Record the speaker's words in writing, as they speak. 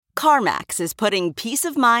CarMax is putting peace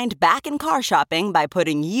of mind back in car shopping by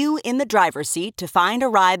putting you in the driver's seat to find a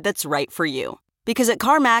ride that's right for you. Because at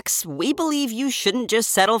CarMax, we believe you shouldn't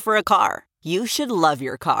just settle for a car. You should love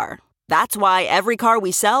your car. That's why every car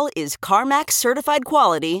we sell is CarMax certified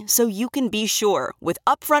quality, so you can be sure with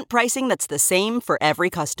upfront pricing that's the same for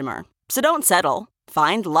every customer. So don't settle.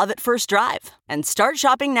 Find love at first drive and start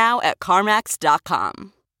shopping now at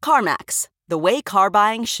CarMax.com. CarMax, the way car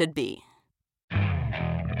buying should be.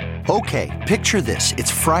 Okay, picture this.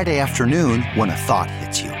 It's Friday afternoon when a thought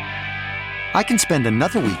hits you. I can spend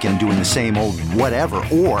another weekend doing the same old whatever,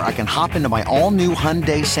 or I can hop into my all-new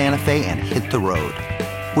Hyundai Santa Fe and hit the road.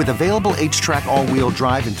 With available H-Track all-wheel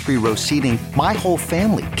drive and 3-row seating, my whole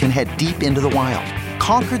family can head deep into the wild.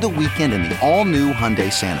 Conquer the weekend in the all-new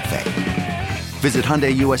Hyundai Santa Fe. Visit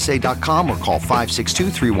HyundaiUSA.com or call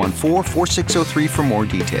 562-314-4603 for more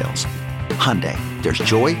details. Hyundai, there's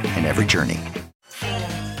joy in every journey.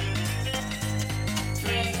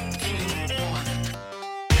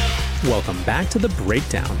 Welcome back to The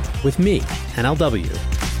Breakdown with me, NLW.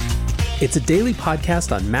 It's a daily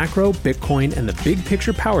podcast on macro, Bitcoin, and the big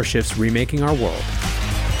picture power shifts remaking our world.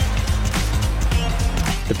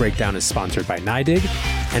 The Breakdown is sponsored by NYDIG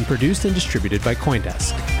and produced and distributed by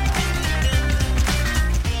CoinDesk.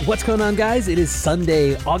 What's going on, guys? It is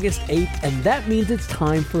Sunday, August 8th, and that means it's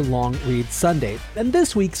time for Long Read Sunday. And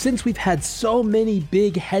this week, since we've had so many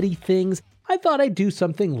big, heady things, I thought I'd do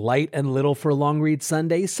something light and little for Long Read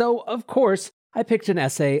Sunday. So, of course, I picked an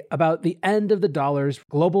essay about the end of the dollar's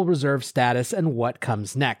global reserve status and what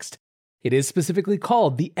comes next. It is specifically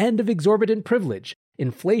called The End of Exorbitant Privilege,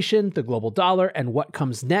 Inflation, the Global Dollar, and What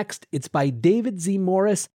Comes Next. It's by David Z.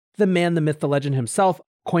 Morris, the man, the myth, the legend himself,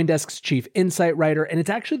 CoinDesk's chief insight writer, and it's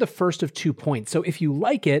actually the first of 2 points. So if you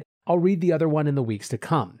like it, I'll read the other one in the weeks to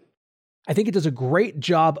come. I think it does a great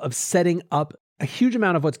job of setting up a huge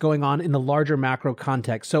amount of what's going on in the larger macro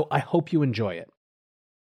context, so I hope you enjoy it.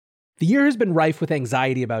 The year has been rife with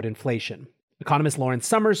anxiety about inflation. Economist Lawrence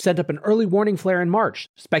Summers sent up an early warning flare in March,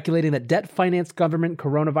 speculating that debt-financed government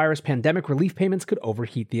coronavirus pandemic relief payments could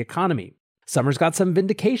overheat the economy. Summers got some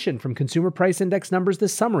vindication from consumer price index numbers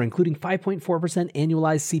this summer, including 5.4%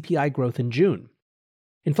 annualized CPI growth in June.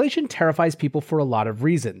 Inflation terrifies people for a lot of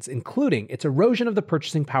reasons, including its erosion of the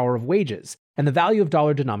purchasing power of wages and the value of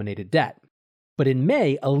dollar-denominated debt. But in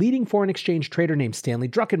May, a leading foreign exchange trader named Stanley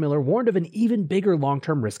Druckenmiller warned of an even bigger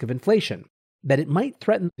long-term risk of inflation, that it might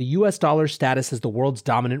threaten the US dollar's status as the world's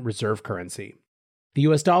dominant reserve currency. The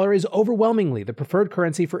US dollar is overwhelmingly the preferred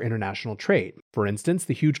currency for international trade. For instance,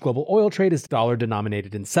 the huge global oil trade is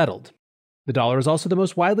dollar-denominated and settled. The dollar is also the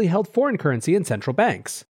most widely held foreign currency in central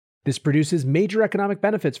banks. This produces major economic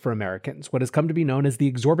benefits for Americans, what has come to be known as the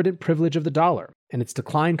exorbitant privilege of the dollar, and its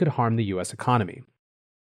decline could harm the US economy.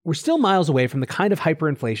 We're still miles away from the kind of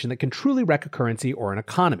hyperinflation that can truly wreck a currency or an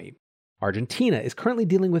economy. Argentina is currently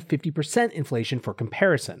dealing with 50% inflation for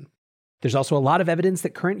comparison. There's also a lot of evidence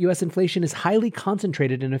that current US inflation is highly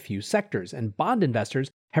concentrated in a few sectors, and bond investors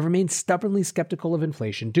have remained stubbornly skeptical of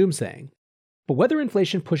inflation doomsaying. But whether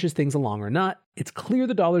inflation pushes things along or not, it's clear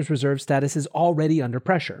the dollar's reserve status is already under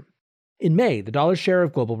pressure. In May, the dollar's share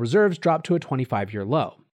of global reserves dropped to a 25-year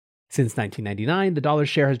low. Since 1999, the dollar's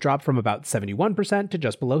share has dropped from about 71% to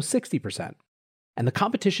just below 60%. And the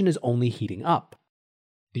competition is only heating up.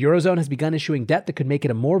 The Eurozone has begun issuing debt that could make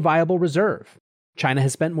it a more viable reserve. China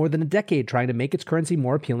has spent more than a decade trying to make its currency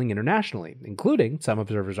more appealing internationally, including, some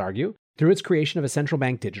observers argue, through its creation of a central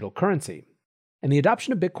bank digital currency. And the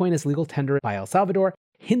adoption of Bitcoin as legal tender by El Salvador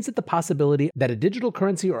hints at the possibility that a digital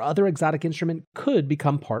currency or other exotic instrument could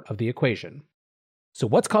become part of the equation. So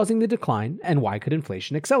what's causing the decline, and why could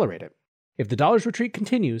inflation accelerate it? If the dollar's retreat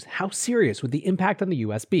continues, how serious would the impact on the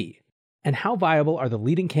US be? And how viable are the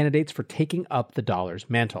leading candidates for taking up the dollar's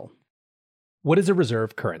mantle? What is a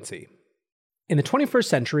reserve currency? In the 21st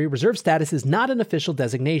century, reserve status is not an official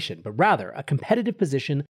designation, but rather a competitive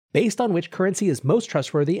position based on which currency is most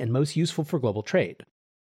trustworthy and most useful for global trade.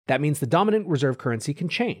 That means the dominant reserve currency can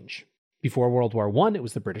change. Before World War I, it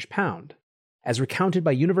was the British pound. As recounted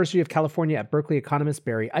by University of California at Berkeley economist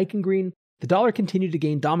Barry Eichengreen, the dollar continued to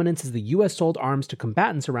gain dominance as the US sold arms to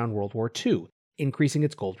combatants around World War II, increasing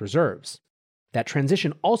its gold reserves. That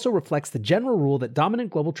transition also reflects the general rule that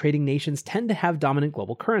dominant global trading nations tend to have dominant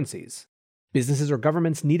global currencies. Businesses or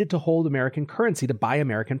governments needed to hold American currency to buy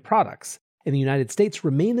American products, and the United States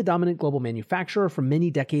remained the dominant global manufacturer for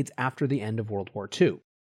many decades after the end of World War II.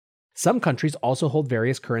 Some countries also hold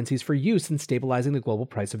various currencies for use in stabilizing the global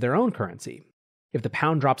price of their own currency. If the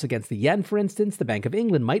pound drops against the yen, for instance, the Bank of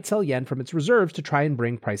England might sell yen from its reserves to try and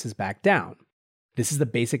bring prices back down. This is the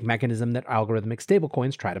basic mechanism that algorithmic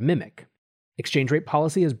stablecoins try to mimic. Exchange rate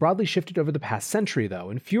policy has broadly shifted over the past century, though,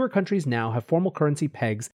 and fewer countries now have formal currency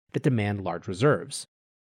pegs that demand large reserves.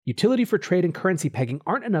 Utility for trade and currency pegging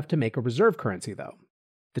aren't enough to make a reserve currency, though.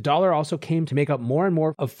 The dollar also came to make up more and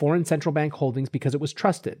more of foreign central bank holdings because it was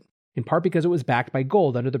trusted, in part because it was backed by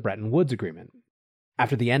gold under the Bretton Woods Agreement.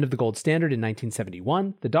 After the end of the gold standard in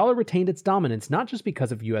 1971, the dollar retained its dominance not just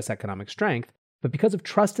because of U.S. economic strength, but because of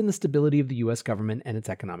trust in the stability of the U.S. government and its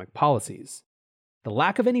economic policies. The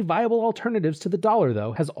lack of any viable alternatives to the dollar,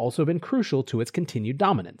 though, has also been crucial to its continued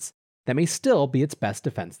dominance. That may still be its best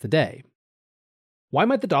defense today. Why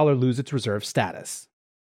might the dollar lose its reserve status?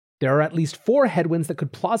 There are at least 4 headwinds that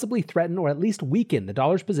could plausibly threaten or at least weaken the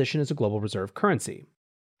dollar's position as a global reserve currency.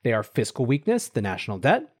 They are fiscal weakness, the national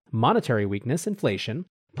debt, monetary weakness, inflation,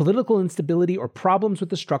 political instability, or problems with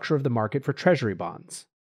the structure of the market for treasury bonds.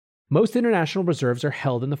 Most international reserves are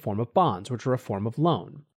held in the form of bonds, which are a form of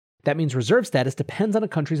loan. That means reserve status depends on a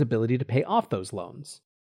country's ability to pay off those loans.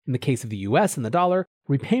 In the case of the US and the dollar,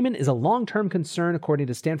 repayment is a long-term concern according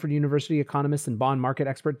to Stanford University economist and bond market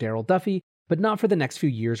expert Darrell Duffy, but not for the next few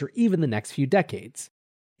years or even the next few decades.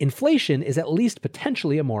 Inflation is at least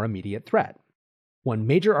potentially a more immediate threat. One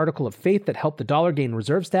major article of faith that helped the dollar gain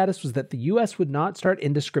reserve status was that the US would not start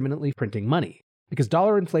indiscriminately printing money, because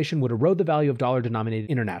dollar inflation would erode the value of dollar-denominated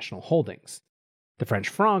international holdings. The French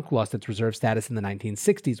franc lost its reserve status in the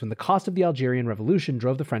 1960s when the cost of the Algerian Revolution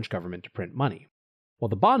drove the French government to print money. While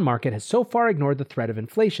the bond market has so far ignored the threat of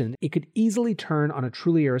inflation, it could easily turn on a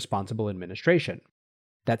truly irresponsible administration.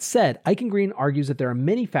 That said, Eichengreen argues that there are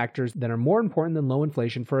many factors that are more important than low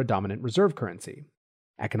inflation for a dominant reserve currency.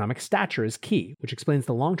 Economic stature is key, which explains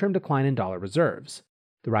the long-term decline in dollar reserves.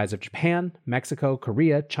 The rise of Japan, Mexico,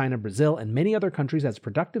 Korea, China, Brazil, and many other countries as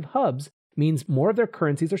productive hubs means more of their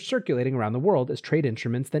currencies are circulating around the world as trade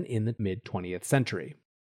instruments than in the mid-20th century.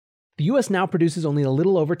 The US now produces only a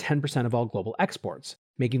little over 10% of all global exports,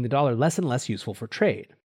 making the dollar less and less useful for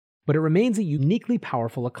trade. But it remains a uniquely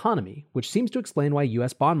powerful economy, which seems to explain why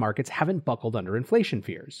US bond markets haven't buckled under inflation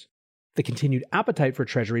fears. The continued appetite for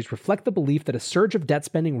treasuries reflect the belief that a surge of debt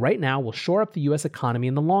spending right now will shore up the US economy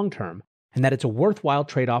in the long term, and that it's a worthwhile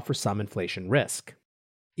trade-off for some inflation risk.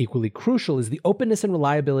 Equally crucial is the openness and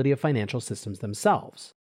reliability of financial systems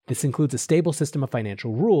themselves. This includes a stable system of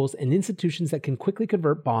financial rules and institutions that can quickly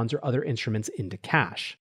convert bonds or other instruments into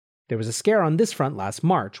cash. There was a scare on this front last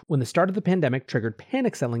March when the start of the pandemic triggered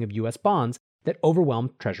panic selling of US bonds that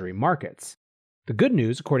overwhelmed treasury markets. The good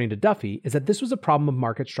news, according to Duffy, is that this was a problem of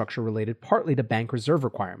market structure related partly to bank reserve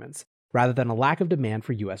requirements, rather than a lack of demand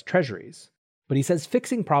for US treasuries. But he says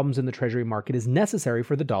fixing problems in the treasury market is necessary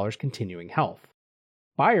for the dollar's continuing health.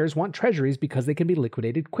 Buyers want treasuries because they can be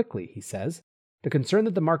liquidated quickly, he says. The concern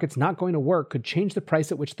that the market's not going to work could change the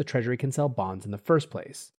price at which the treasury can sell bonds in the first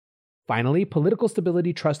place. Finally, political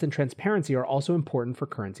stability, trust, and transparency are also important for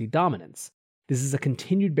currency dominance. This is a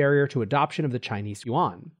continued barrier to adoption of the Chinese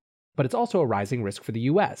yuan. But it's also a rising risk for the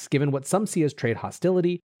US, given what some see as trade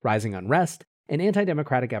hostility, rising unrest, and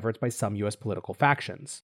anti-democratic efforts by some US political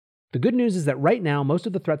factions. The good news is that right now, most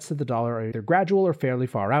of the threats to the dollar are either gradual or fairly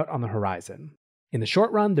far out on the horizon. In the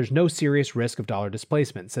short run, there's no serious risk of dollar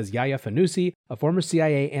displacement, says Yahya Fanusi, a former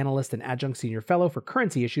CIA analyst and adjunct senior fellow for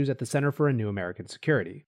currency issues at the Center for a New American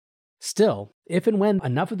Security. Still, if and when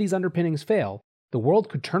enough of these underpinnings fail, the world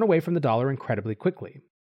could turn away from the dollar incredibly quickly.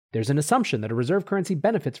 There's an assumption that a reserve currency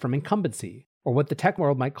benefits from incumbency, or what the tech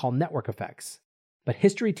world might call network effects. But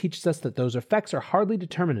history teaches us that those effects are hardly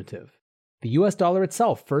determinative. The US dollar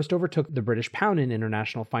itself first overtook the British pound in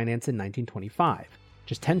international finance in 1925.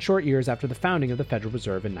 Just 10 short years after the founding of the Federal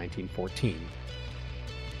Reserve in 1914.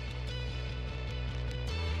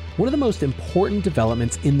 One of the most important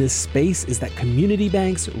developments in this space is that community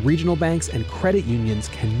banks, regional banks, and credit unions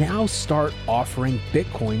can now start offering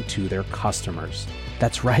Bitcoin to their customers.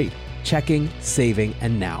 That's right, checking, saving,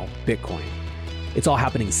 and now Bitcoin. It's all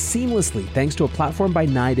happening seamlessly thanks to a platform by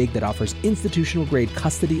NYDIG that offers institutional-grade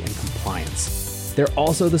custody and compliance. They're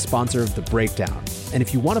also the sponsor of The Breakdown. And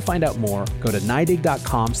if you want to find out more, go to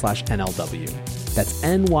NYDIG.com/NLW. That's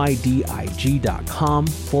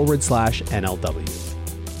NYDIG.com/NLW.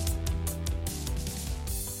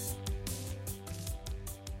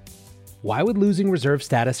 Why would losing reserve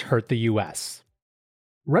status hurt the US?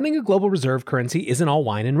 Running a global reserve currency isn't all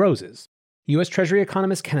wine and roses. US Treasury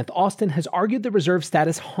economist Kenneth Austin has argued that reserve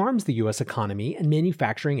status harms the US economy and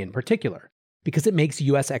manufacturing in particular, because it makes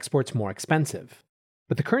US exports more expensive.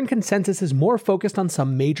 But the current consensus is more focused on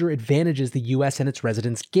some major advantages the US and its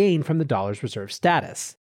residents gain from the dollar's reserve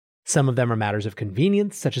status. Some of them are matters of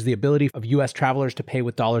convenience, such as the ability of US travelers to pay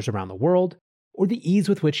with dollars around the world, or the ease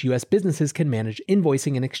with which US businesses can manage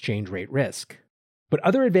invoicing and exchange rate risk. But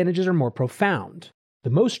other advantages are more profound. The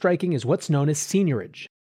most striking is what's known as seigniorage,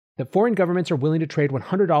 that foreign governments are willing to trade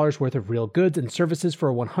 $100 worth of real goods and services for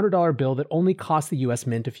a $100 bill that only costs the US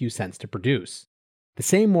Mint a few cents to produce. The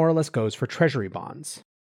same more or less goes for treasury bonds.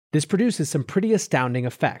 This produces some pretty astounding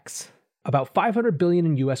effects. About $500 billion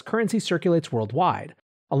in US currency circulates worldwide,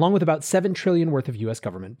 along with about $7 trillion worth of US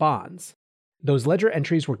government bonds. Those ledger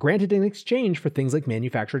entries were granted in exchange for things like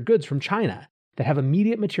manufactured goods from China that have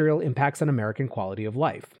immediate material impacts on American quality of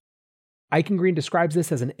life. Eichengreen describes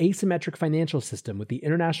this as an asymmetric financial system with the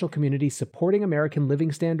international community supporting American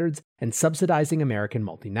living standards and subsidizing American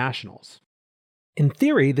multinationals. In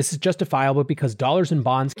theory, this is justifiable because dollars and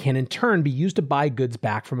bonds can in turn be used to buy goods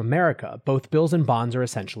back from America. Both bills and bonds are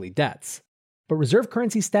essentially debts. But reserve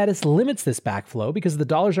currency status limits this backflow because the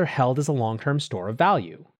dollars are held as a long-term store of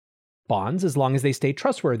value. Bonds, as long as they stay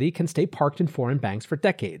trustworthy, can stay parked in foreign banks for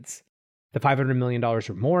decades. The $500 million or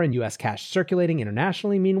more in US cash circulating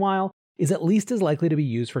internationally, meanwhile, is at least as likely to be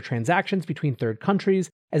used for transactions between third countries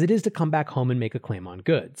as it is to come back home and make a claim on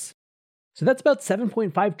goods. So that's about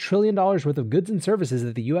 $7.5 trillion worth of goods and services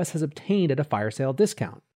that the US has obtained at a fire sale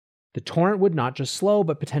discount. The torrent would not just slow,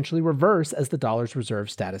 but potentially reverse as the dollar's reserve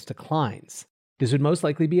status declines. This would most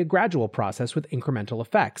likely be a gradual process with incremental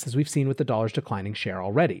effects, as we've seen with the dollar's declining share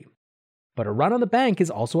already. But a run on the bank is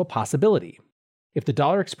also a possibility. If the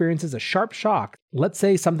dollar experiences a sharp shock, let's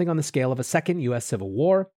say something on the scale of a second US Civil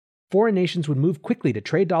War, foreign nations would move quickly to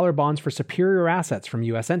trade dollar bonds for superior assets from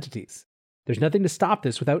US entities. There's nothing to stop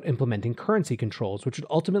this without implementing currency controls, which would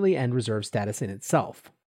ultimately end reserve status in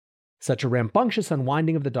itself. Such a rambunctious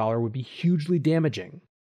unwinding of the dollar would be hugely damaging.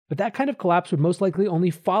 But that kind of collapse would most likely only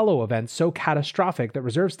follow events so catastrophic that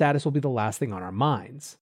reserve status will be the last thing on our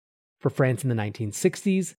minds. For France in the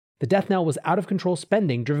 1960s, the death knell was out-of-control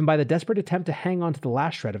spending driven by the desperate attempt to hang on to the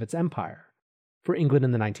last shred of its empire. For England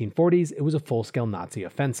in the 1940s, it was a full-scale Nazi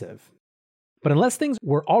offensive. But unless things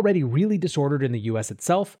were already really disordered in the US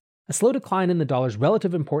itself, a slow decline in the dollar's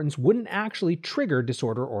relative importance wouldn't actually trigger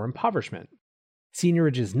disorder or impoverishment.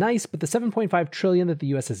 Seigniorage is nice, but the $7.5 trillion that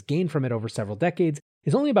the US has gained from it over several decades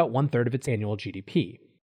is only about one-third of its annual GDP.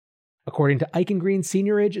 According to Eichengreen,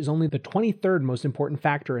 seigniorage is only the 23rd most important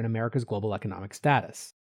factor in America's global economic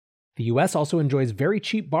status. The US also enjoys very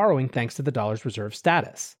cheap borrowing thanks to the dollar's reserve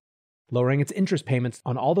status, lowering its interest payments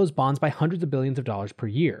on all those bonds by hundreds of billions of dollars per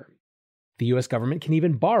year. The US government can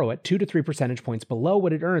even borrow at 2 to 3 percentage points below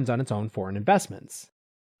what it earns on its own foreign investments.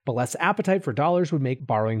 But less appetite for dollars would make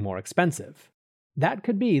borrowing more expensive. That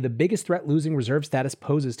could be the biggest threat losing reserve status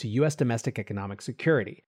poses to US domestic economic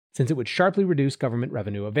security, since it would sharply reduce government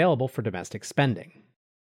revenue available for domestic spending.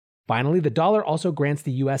 Finally, the dollar also grants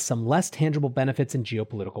the US some less tangible benefits in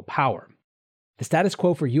geopolitical power. The status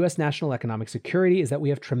quo for US national economic security is that we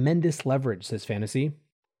have tremendous leverage, says Fantasy.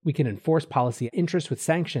 We can enforce policy interests with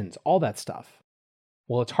sanctions, all that stuff.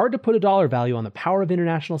 While it's hard to put a dollar value on the power of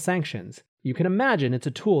international sanctions, you can imagine it's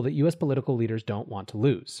a tool that US political leaders don't want to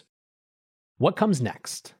lose. What comes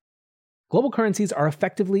next? Global currencies are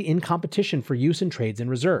effectively in competition for use in trades and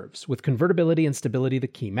reserves, with convertibility and stability the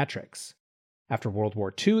key metrics. After World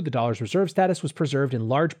War II, the dollar's reserve status was preserved in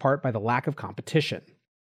large part by the lack of competition.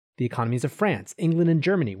 The economies of France, England, and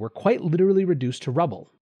Germany were quite literally reduced to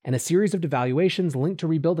rubble, and a series of devaluations linked to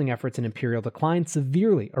rebuilding efforts and imperial decline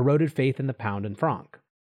severely eroded faith in the pound and franc.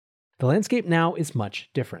 The landscape now is much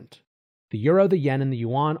different. The euro, the yen, and the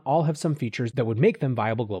yuan all have some features that would make them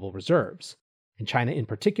viable global reserves, and China in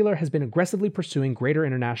particular has been aggressively pursuing greater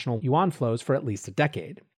international yuan flows for at least a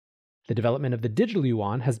decade. The development of the digital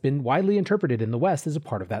yuan has been widely interpreted in the West as a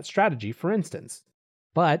part of that strategy, for instance.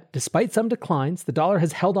 But, despite some declines, the dollar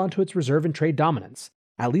has held onto its reserve and trade dominance.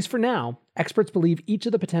 At least for now, experts believe each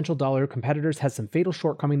of the potential dollar competitors has some fatal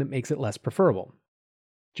shortcoming that makes it less preferable.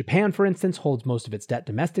 Japan, for instance, holds most of its debt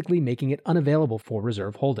domestically, making it unavailable for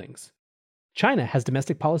reserve holdings. China has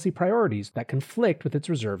domestic policy priorities that conflict with its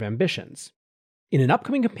reserve ambitions. In an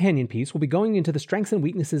upcoming companion piece, we'll be going into the strengths and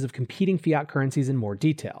weaknesses of competing fiat currencies in more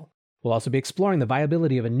detail. We'll also be exploring the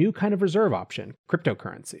viability of a new kind of reserve option,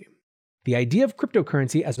 cryptocurrency. The idea of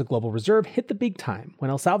cryptocurrency as the global reserve hit the big time when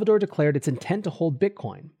El Salvador declared its intent to hold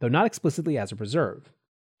Bitcoin, though not explicitly as a reserve.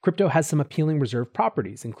 Crypto has some appealing reserve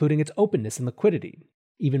properties, including its openness and liquidity.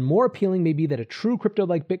 Even more appealing may be that a true crypto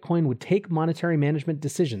like Bitcoin would take monetary management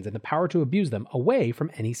decisions and the power to abuse them away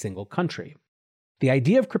from any single country. The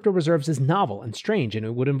idea of crypto reserves is novel and strange, and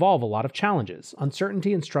it would involve a lot of challenges,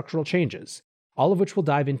 uncertainty, and structural changes, all of which we'll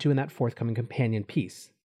dive into in that forthcoming companion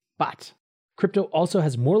piece. But crypto also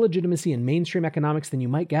has more legitimacy in mainstream economics than you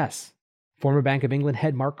might guess. Former Bank of England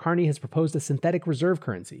head Mark Carney has proposed a synthetic reserve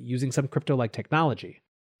currency using some crypto-like technology.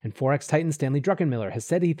 And Forex titan Stanley Druckenmiller has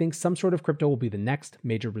said he thinks some sort of crypto will be the next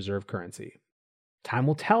major reserve currency. Time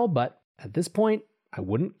will tell, but at this point, I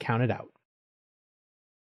wouldn't count it out.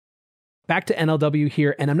 Back to NLW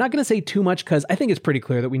here, and I'm not going to say too much because I think it's pretty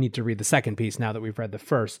clear that we need to read the second piece now that we've read the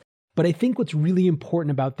first. But I think what's really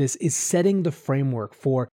important about this is setting the framework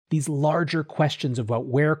for these larger questions about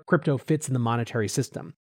where crypto fits in the monetary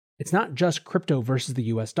system. It's not just crypto versus the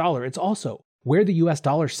US dollar, it's also where the US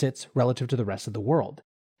dollar sits relative to the rest of the world.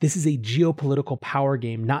 This is a geopolitical power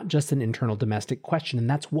game, not just an internal domestic question, and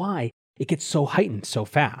that's why it gets so heightened so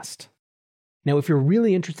fast. Now, if you're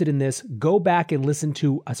really interested in this, go back and listen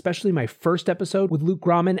to especially my first episode with Luke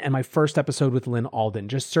Grahman and my first episode with Lynn Alden.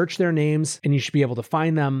 Just search their names and you should be able to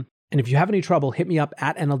find them. And if you have any trouble, hit me up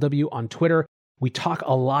at NLW on Twitter. We talk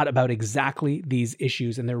a lot about exactly these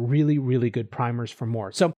issues, and they're really, really good primers for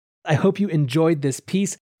more. So I hope you enjoyed this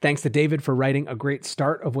piece. Thanks to David for writing a great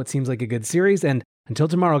start of what seems like a good series. And until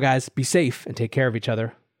tomorrow, guys, be safe and take care of each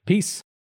other. Peace.